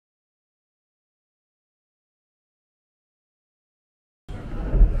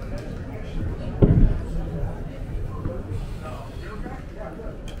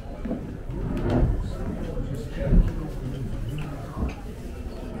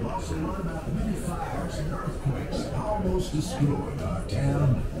learn about many fires and earthquakes almost destroyed our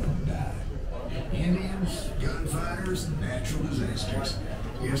town and died. Indians, gunfighters, natural disasters.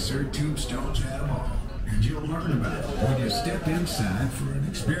 Yes, sir, tombstones have them all. And you'll learn about it when you step inside for an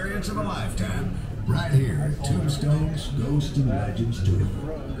experience of a lifetime right here at Tombstone's Ghosts and Legends Tour.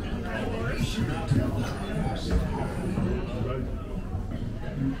 Be sure to tell them.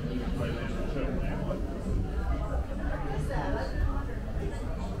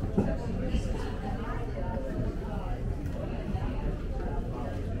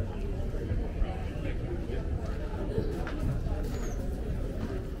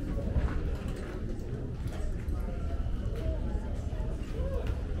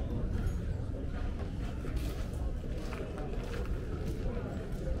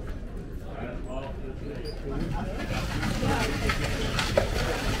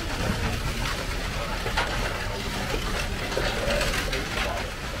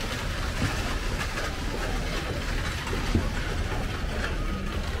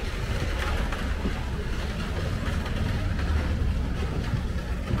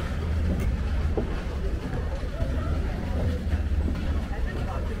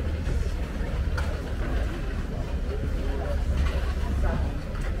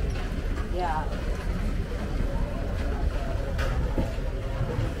 Yeah.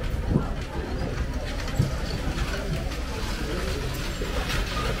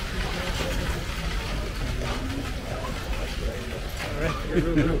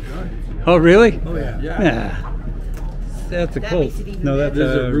 Oh, really? Oh, yeah. Yeah. That's a That Colt. makes it even No, that's This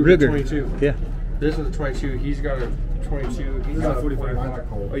is a a Ruger Ruger. 22. Yeah. This is a 22. He's got a 22. He's got a 45.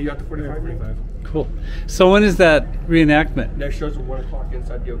 Oh, you got the 45? 45. Cool. So when is that reenactment? That shows at 1 o'clock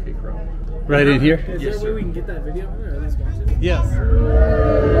inside the OK Corral. Right in here? Is Yes, there a way sir. we can get that video or at least watch it?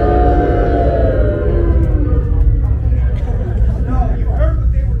 Yes.